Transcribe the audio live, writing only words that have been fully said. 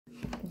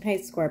Hey,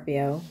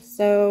 Scorpio.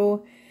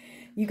 So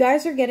you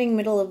guys are getting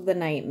middle of the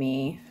night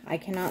me. I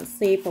cannot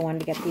sleep. I wanted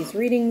to get these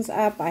readings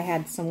up. I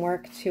had some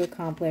work to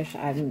accomplish.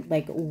 I'm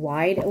like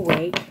wide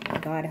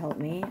awake. God help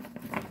me.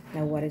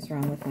 Know what is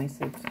wrong with my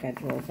sleep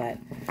schedule, but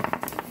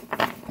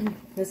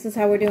this is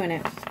how we're doing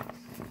it.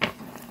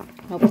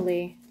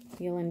 Hopefully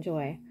you'll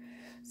enjoy.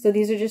 So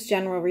these are just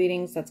general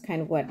readings. That's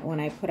kind of what, when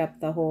I put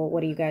up the whole,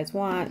 what do you guys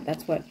want?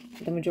 That's what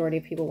the majority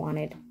of people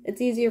wanted.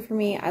 It's easier for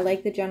me. I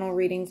like the general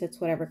readings. It's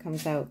whatever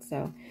comes out.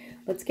 So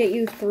let's get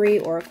you 3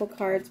 oracle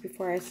cards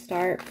before I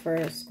start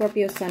for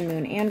Scorpio, Sun,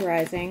 Moon, and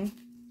Rising.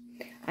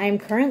 I am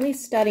currently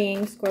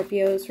studying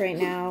Scorpios right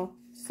now.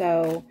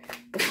 So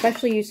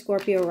especially you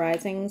Scorpio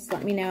risings,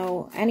 let me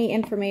know. Any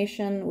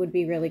information would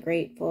be really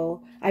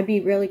grateful. I'd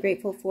be really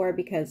grateful for,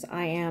 because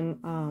I am,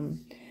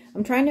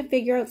 I'm trying to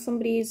figure out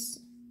somebody's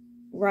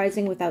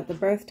rising without the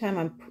birth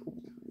time.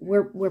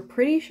 We're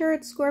pretty sure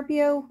it's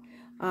Scorpio.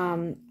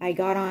 I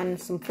got on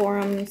some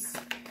forums.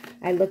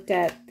 I looked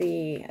at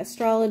the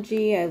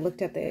astrology. I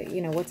looked at the,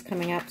 you know, what's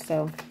coming up.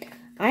 So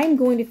I am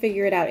going to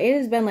figure it out. It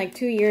has been like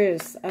 2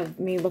 years of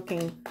me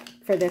looking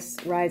for this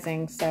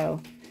rising. So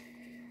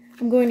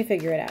I'm going to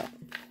figure it out.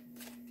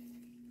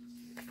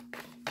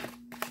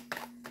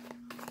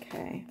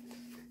 Okay.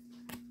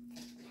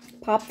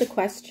 Pop the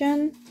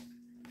question.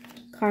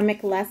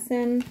 Karmic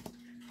lesson.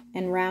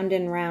 And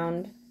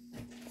round,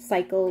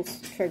 cycles,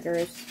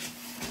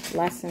 triggers,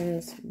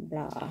 lessons,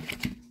 blah.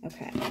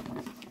 Okay.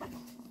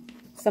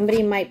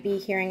 Somebody might be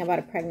hearing about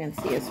a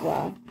pregnancy as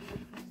well.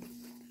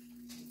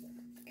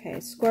 Okay,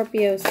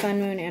 Scorpio, Sun,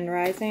 Moon, and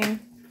Rising.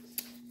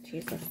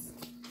 Jesus.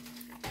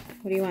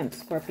 What do you want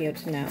Scorpio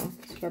to know?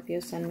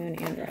 Scorpio, Sun, Moon,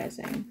 and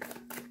Rising.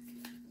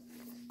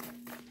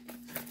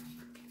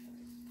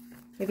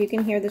 If you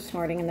can hear the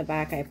snorting in the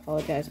back, I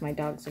apologize. My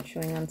dogs are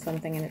chewing on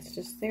something, and it's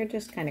just, they're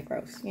just kind of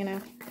gross, you know?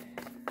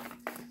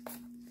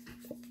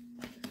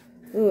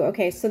 Ooh,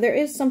 okay, so there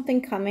is something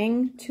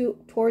coming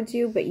towards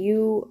you, but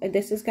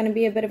this is going to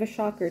be a bit of a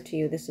shocker to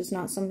you. This is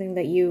not something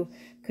that you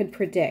could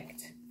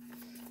predict.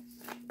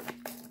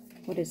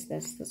 What is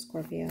this the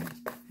Scorpio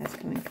has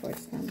coming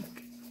towards them?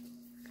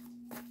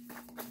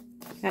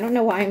 I don't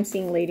know why I'm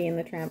seeing Lady in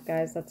the Tramp,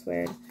 guys. That's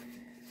weird.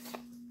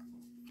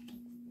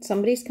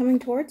 Somebody's coming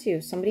towards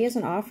you. Somebody has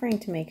an offering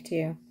to make to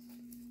you.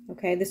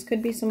 Okay, this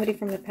could be somebody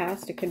from the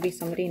past. It could be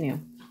somebody new.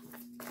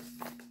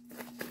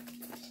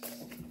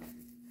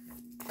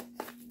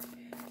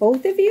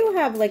 Both of you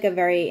have like a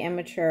very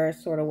immature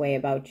sort of way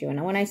about you.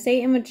 And when I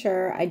say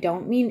immature, I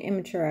don't mean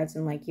immature as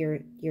in like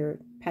you're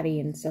petty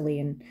and silly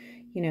and,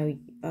 you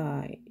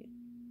know,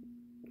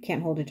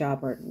 can't hold a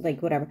job or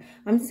like whatever.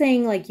 I'm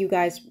saying like you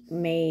guys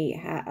may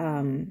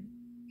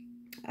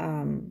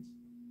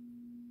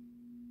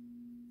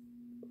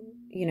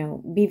you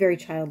know, be very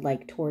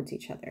childlike towards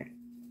each other.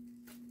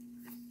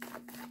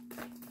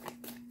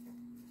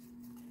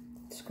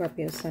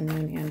 Scorpio, Sun,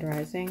 Moon, and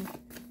Rising.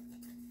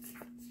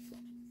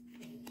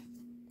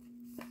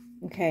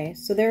 Okay,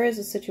 so there is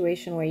a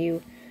situation where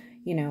you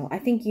know, I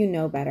think you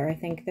know better. I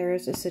think there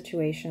is a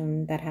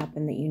situation that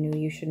happened that you knew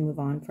you should move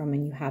on from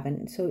and you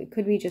haven't. So it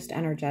could be just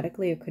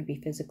energetically, it could be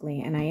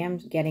physically. And I am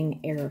getting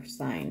air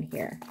sign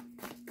here.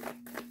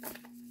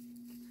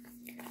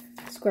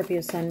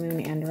 Scorpio, Sun,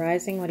 Moon, and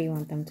Rising. What do you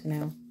want them to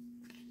know?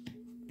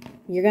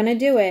 You're going to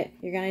do it.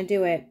 You're going to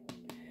do it.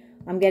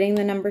 I'm getting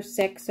the number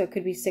 6, so it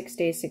could be 6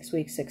 days, 6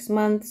 weeks, 6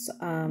 months.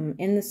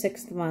 In the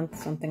 6th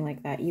month, something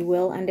like that. You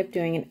will end up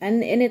doing it.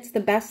 And it's the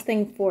best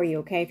thing for you,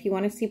 okay? If you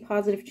want to see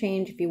positive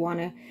change, if you want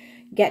to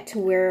get to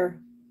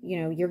where,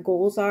 you know, your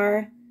goals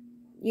are,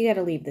 you got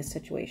to leave this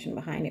situation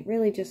behind. It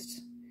really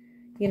just,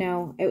 you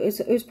know, it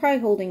was probably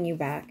holding you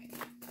back.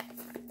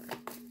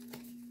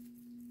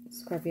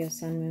 Scorpio,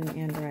 Sun, Moon,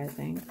 and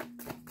Rising.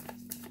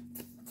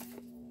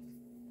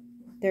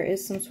 There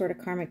is some sort of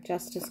karmic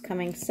justice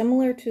coming.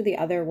 Similar to the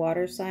other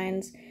water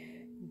signs,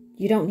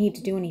 you don't need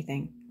to do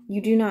anything.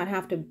 You do not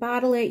have to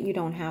battle it. You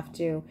don't have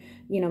to,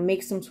 you know,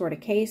 make some sort of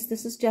case.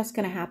 This is just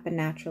going to happen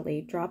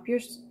naturally. Drop your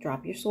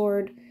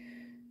sword.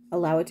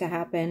 Allow it to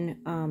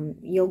happen.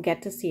 You'll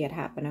get to see it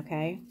happen,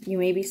 okay? You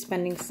may be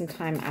spending some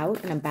time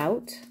out and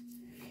about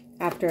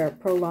after a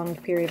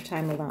prolonged period of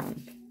time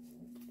alone.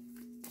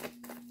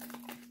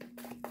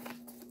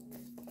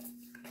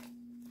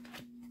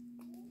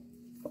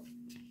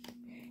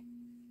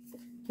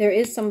 There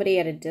is somebody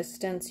at a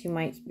distance you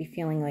might be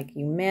feeling like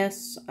you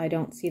miss. I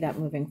don't see that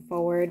moving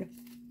forward.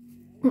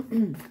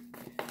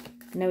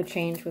 No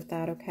change with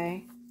that,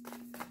 okay?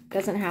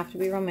 Doesn't have to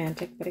be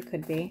romantic, but it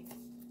could be.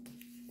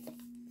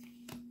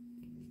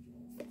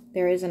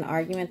 There is an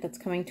argument that's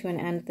coming to an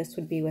end. This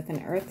would be with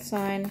an earth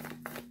sign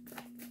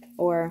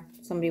or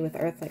somebody with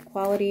earth-like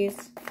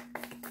qualities.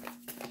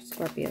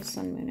 Scorpio,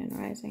 Sun, Moon, and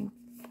Rising.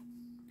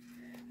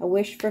 A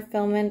wish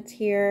fulfillment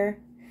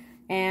here.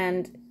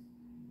 And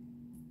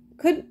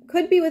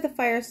could be with a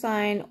fire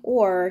sign,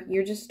 or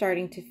you're just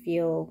starting to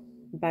feel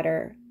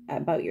better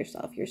about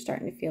yourself. You're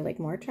starting to feel like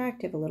more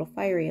attractive, a little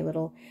fiery, a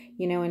little,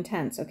 you know,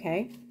 intense,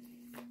 okay?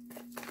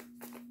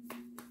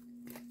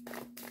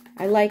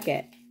 I like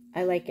it.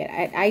 I like it.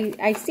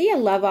 I see a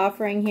love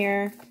offering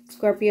here,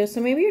 Scorpio.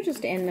 So maybe you're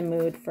just in the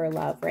mood for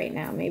love right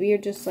now. Maybe you're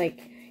just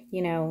like,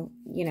 you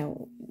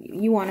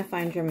want to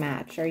find your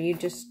match, or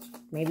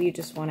maybe you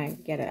just want to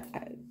get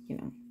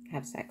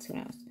have sex. Who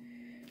knows?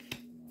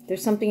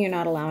 There's something you're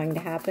not allowing to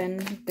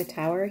happen. The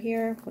Tower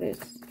here. What is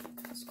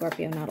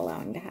Scorpio not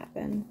allowing to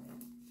happen?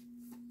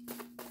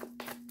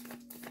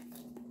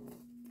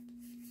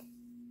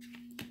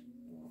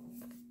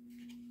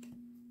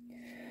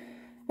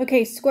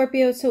 Okay,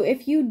 Scorpio, so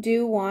if you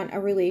do want a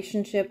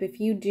relationship, if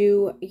you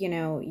do,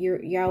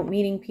 you're out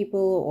meeting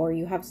people, or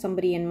you have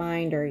somebody in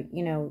mind, or,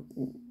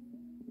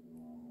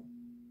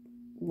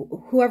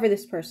 whoever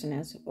this person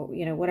is, or,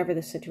 whatever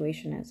the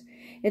situation is,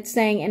 it's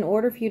saying in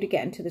order for you to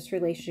get into this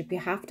relationship, you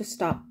have to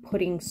stop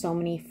putting so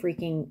many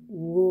freaking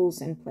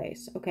rules in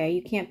place, okay?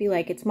 You can't be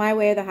like, it's my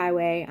way or the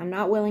highway. I'm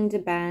not willing to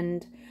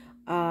bend.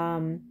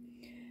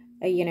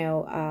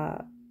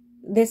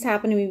 This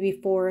happened to me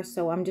before,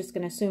 so I'm just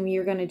going to assume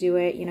you're going to do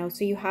it,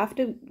 so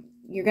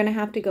you're going to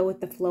have to go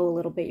with the flow a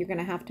little bit. You're going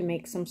to have to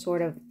make some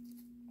sort of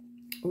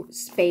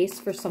space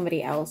for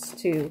somebody else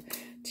to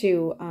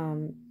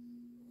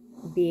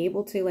be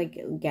able to, like,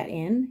 get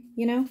in,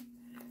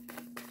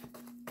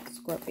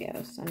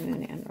 Scorpio, Sun,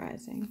 Moon, and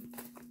Rising.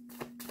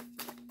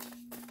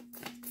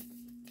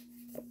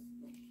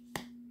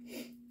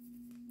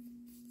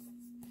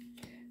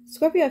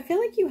 Scorpio, I feel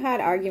like you had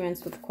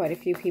arguments with quite a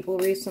few people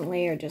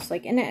recently, or just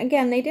like, and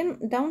again, they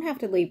don't have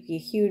to leave you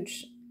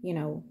huge,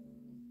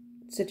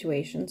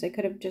 situations. It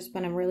could have just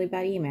been a really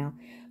bad email.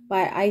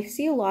 But I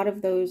see a lot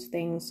of those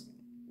things,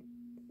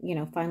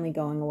 finally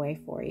going away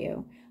for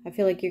you. I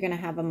feel like you're going to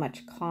have a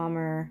much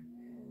calmer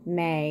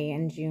May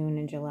and June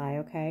and July,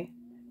 okay?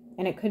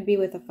 And it could be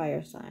with a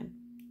fire sign.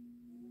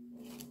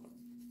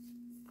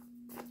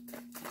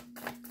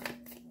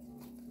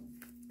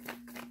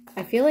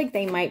 I feel like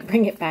they might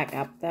bring it back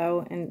up,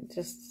 though, and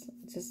just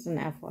an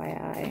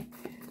FYI.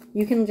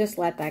 You can just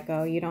let that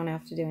go. You don't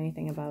have to do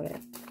anything about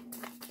it.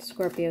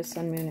 Scorpio,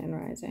 Sun, Moon, and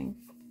Rising.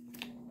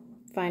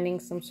 Finding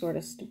some sort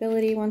of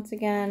stability once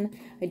again.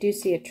 I do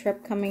see a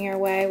trip coming your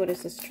way. What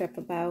is this trip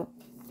about?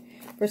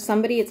 For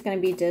somebody, it's going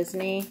to be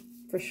Disney,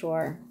 for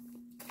sure.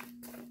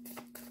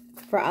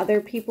 For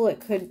other people, it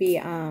could be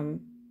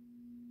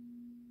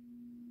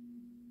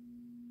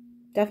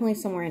definitely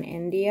somewhere in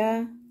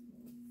India.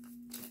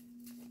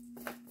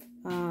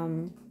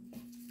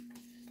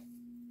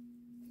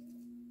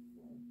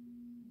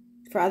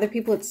 For other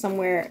people, it's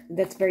somewhere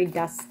that's very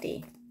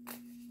dusty.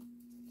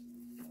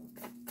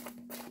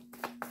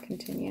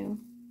 Continue.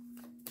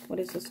 What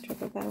is this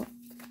trip about?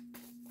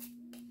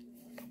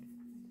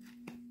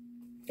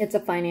 It's a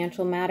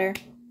financial matter.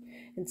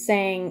 It's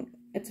saying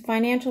it's a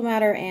financial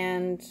matter,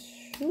 and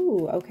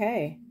ooh,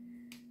 okay.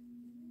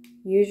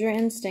 Use your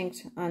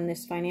instinct on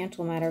this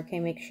financial matter. Okay,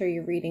 make sure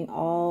you're reading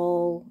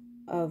all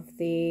of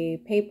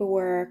the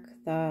paperwork,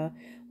 the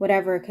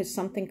whatever, because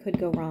something could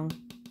go wrong.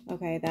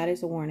 Okay, that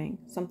is a warning.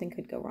 Something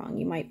could go wrong.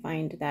 You might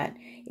find that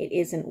it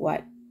isn't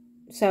what.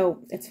 So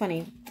it's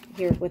funny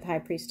here with High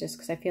Priestess,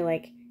 because I feel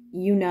like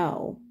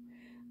you're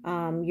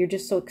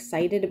just so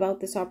excited about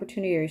this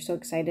opportunity, or you're so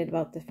excited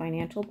about the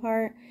financial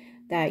part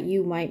that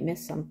you might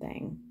miss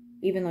something,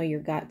 even though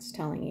your gut's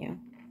telling you.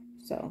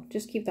 So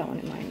just keep that one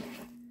in mind.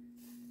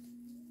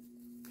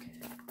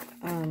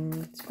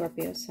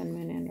 Scorpio, Sun,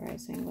 Moon, and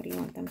Rising. What do you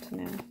want them to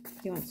know? What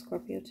do you want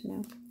Scorpio to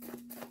know?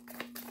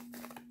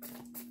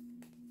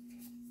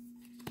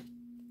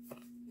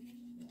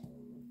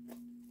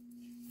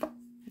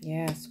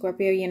 Yeah,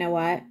 Scorpio, you know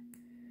what?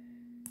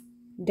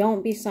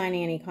 Don't be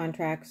signing any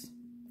contracts.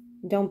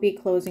 Don't be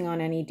closing on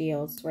any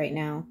deals right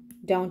now.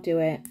 Don't do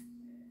it.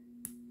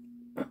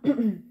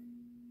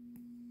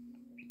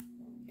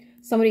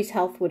 Somebody's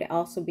health would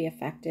also be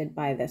affected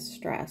by this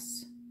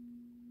stress.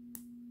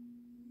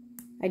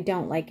 I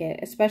don't like it,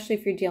 especially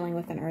if you're dealing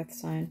with an earth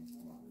sign.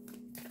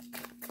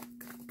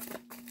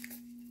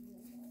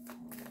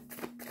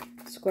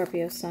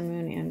 Scorpio, Sun,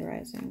 Moon, and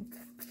Rising.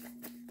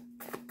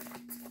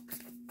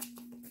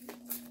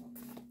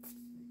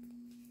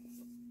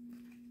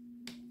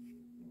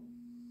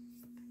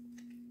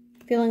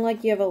 Feeling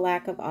like you have a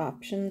lack of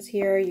options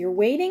here. You're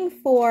waiting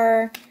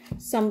for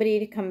somebody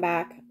to come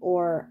back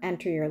or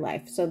enter your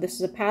life. So this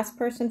is a past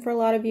person for a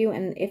lot of you.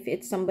 And if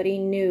it's somebody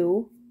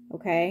new,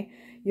 okay,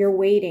 you're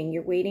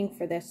waiting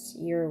for this.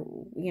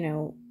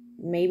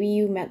 Maybe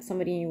you met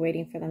somebody and you're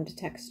waiting for them to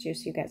text you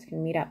so you guys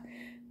can meet up.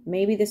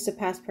 Maybe this is a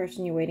past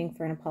person, you're waiting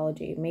for an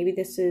apology. Maybe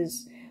this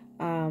is,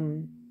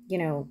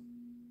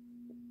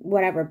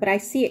 whatever. But I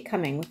see it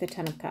coming with the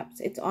Ten of Cups.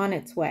 It's on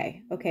its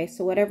way. Okay,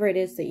 so whatever it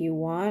is that you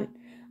want,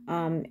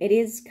 it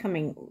is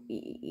coming.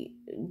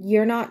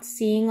 You're not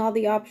seeing all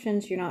the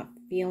options. You're not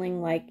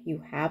feeling like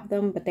you have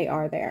them, but they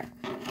are there.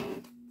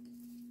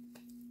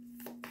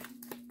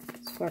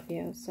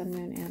 Scorpio, Sun,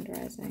 Moon, and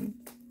Rising.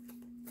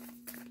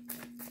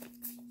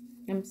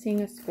 I'm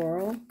seeing a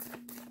squirrel.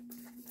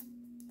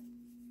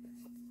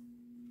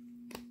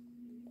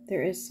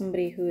 There is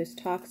somebody who is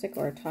toxic,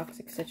 or a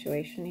toxic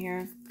situation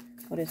here.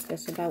 What is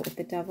this about with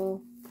the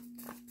Devil?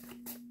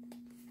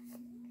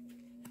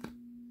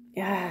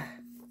 Yeah.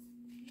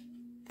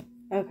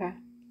 Okay.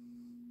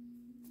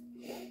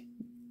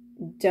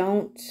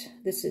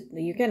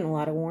 You're getting a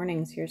lot of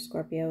warnings here,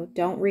 Scorpio.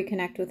 Don't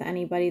reconnect with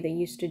anybody that you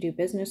used to do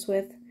business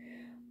with.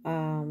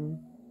 Don't,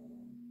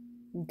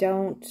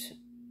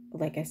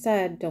 like I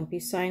said, don't be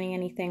signing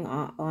anything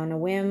on a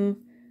whim.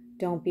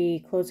 Don't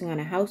be closing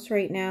on a house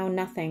right now.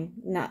 Nothing.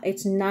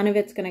 None of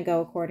it's going to go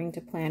according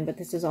to plan, but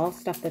this is all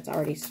stuff that's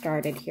already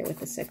started here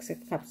with the Six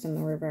of Cups in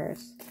the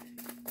reverse.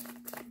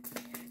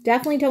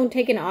 Definitely don't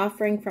take an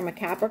offering from a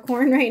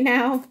Capricorn right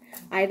now.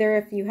 Either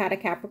if you had a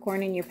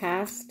Capricorn in your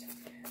past,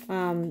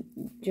 do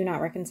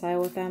not reconcile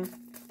with them.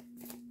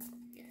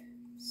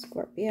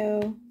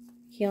 Scorpio,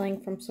 healing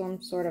from some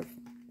sort of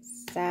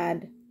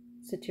sad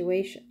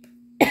situation.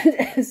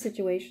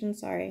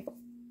 Sorry.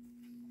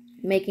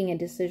 Making a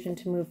decision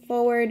to move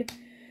forward.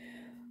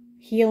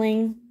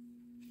 Healing.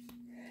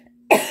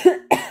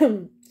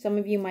 Some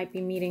of you might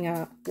be meeting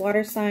a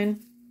water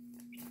sign.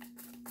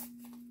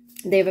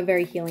 They have a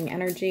very healing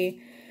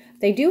energy.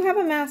 They do have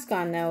a mask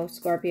on though,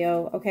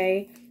 Scorpio,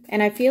 okay?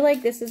 And I feel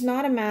like this is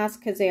not a mask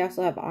because they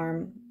also have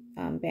arm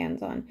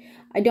bands on.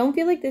 I don't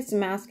feel like this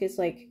mask is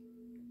like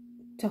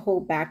to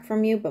hold back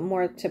from you, but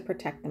more to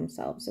protect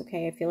themselves,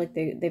 okay? I feel like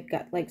they've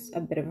got like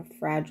a bit of a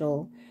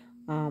fragile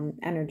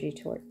energy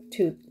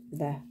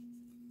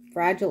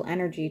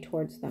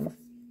towards them.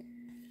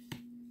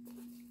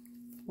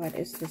 What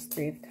is this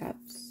Three of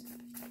Cups?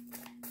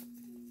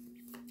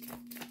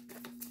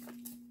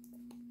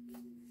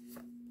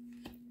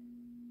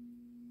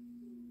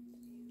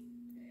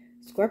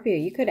 Scorpio,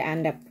 you could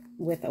end up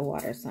with a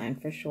water sign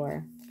for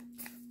sure.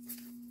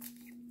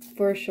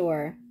 For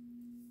sure.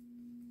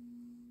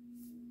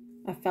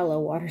 A fellow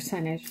water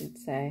sign, I should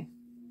say.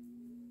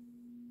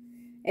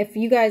 If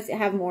you guys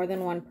have more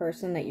than one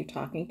person that you're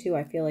talking to,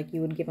 I feel like you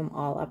would give them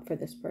all up for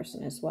this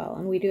person as well.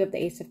 And we do have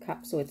the Ace of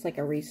Cups, so it's like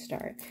a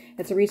restart.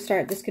 It's a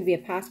restart. This could be a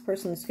past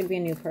person. This could be a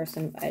new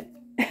person, but,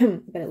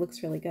 but it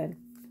looks really good.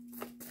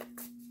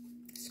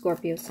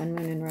 Scorpio, Sun,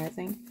 Moon, and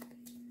Rising.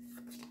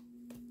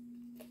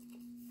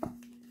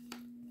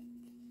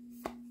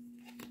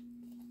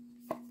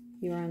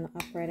 You are on the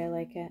upright. I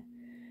like it.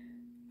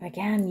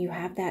 Again, you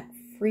have that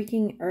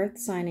freaking earth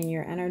sign in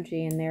your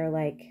energy, and they're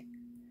like,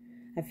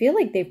 I feel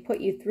like they've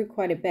put you through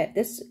quite a bit.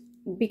 This,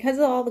 because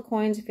of all the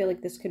coins, I feel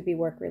like this could be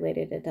work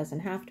related. It doesn't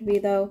have to be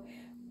though.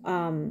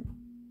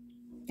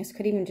 This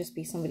could even just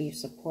be somebody you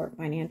support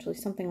financially,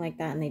 something like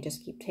that, and they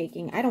just keep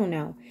taking. I don't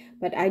know,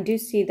 but I do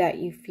see that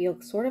you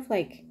feel sort of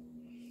like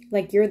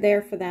you're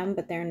there for them,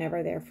 but they're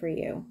never there for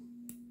you.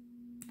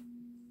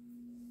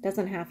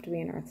 Doesn't have to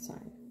be an earth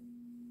sign.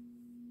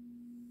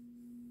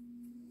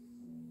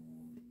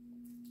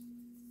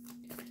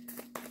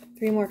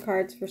 Three more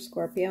cards for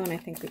Scorpio, and I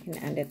think we can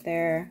end it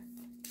there.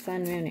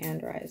 Sun, Moon,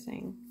 and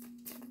Rising.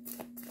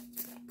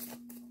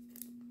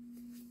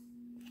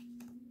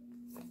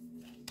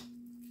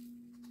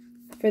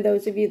 For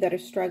those of you that are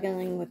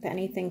struggling with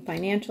anything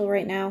financial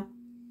right now,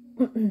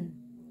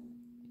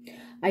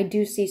 I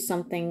do see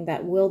something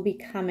that will be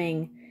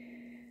coming,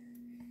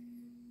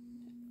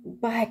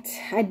 but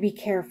I'd be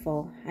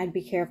careful. I'd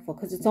be careful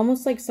because it's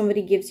almost like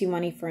somebody gives you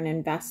money for an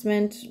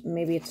investment.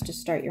 Maybe it's to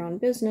start your own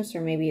business,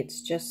 or maybe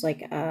it's just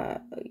like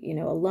a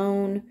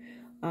loan,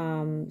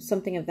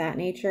 something of that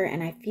nature.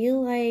 And I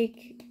feel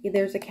like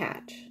there's a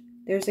catch.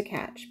 There's a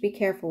catch. Be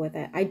careful with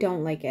it. I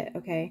don't like it,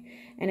 okay?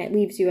 And it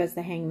leaves you as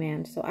the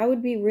hangman. So I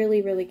would be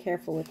really, really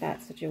careful with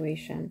that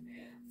situation.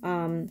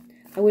 I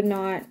would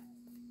not.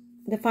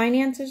 The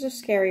finances are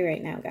scary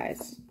right now,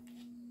 guys.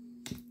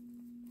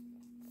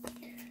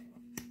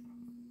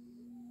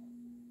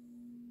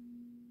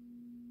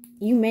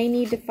 You may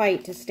need to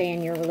fight to stay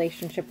in your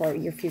relationship or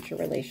your future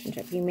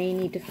relationship. You may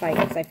need to fight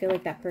because I feel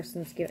like that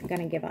person's going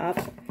to give up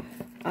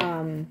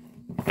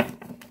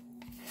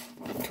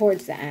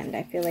towards the end.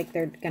 I feel like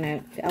they're going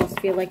to else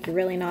feel like you're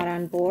really not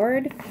on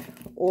board,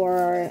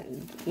 or,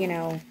 you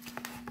know,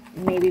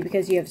 maybe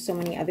because you have so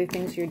many other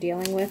things you're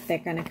dealing with, they're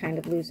going to kind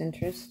of lose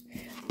interest.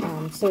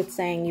 So it's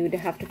saying you would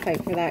have to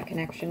fight for that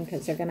connection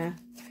because they're going to,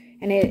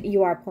 and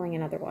you are pulling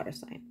another water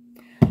sign.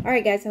 All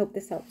right, guys, I hope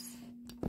this helps.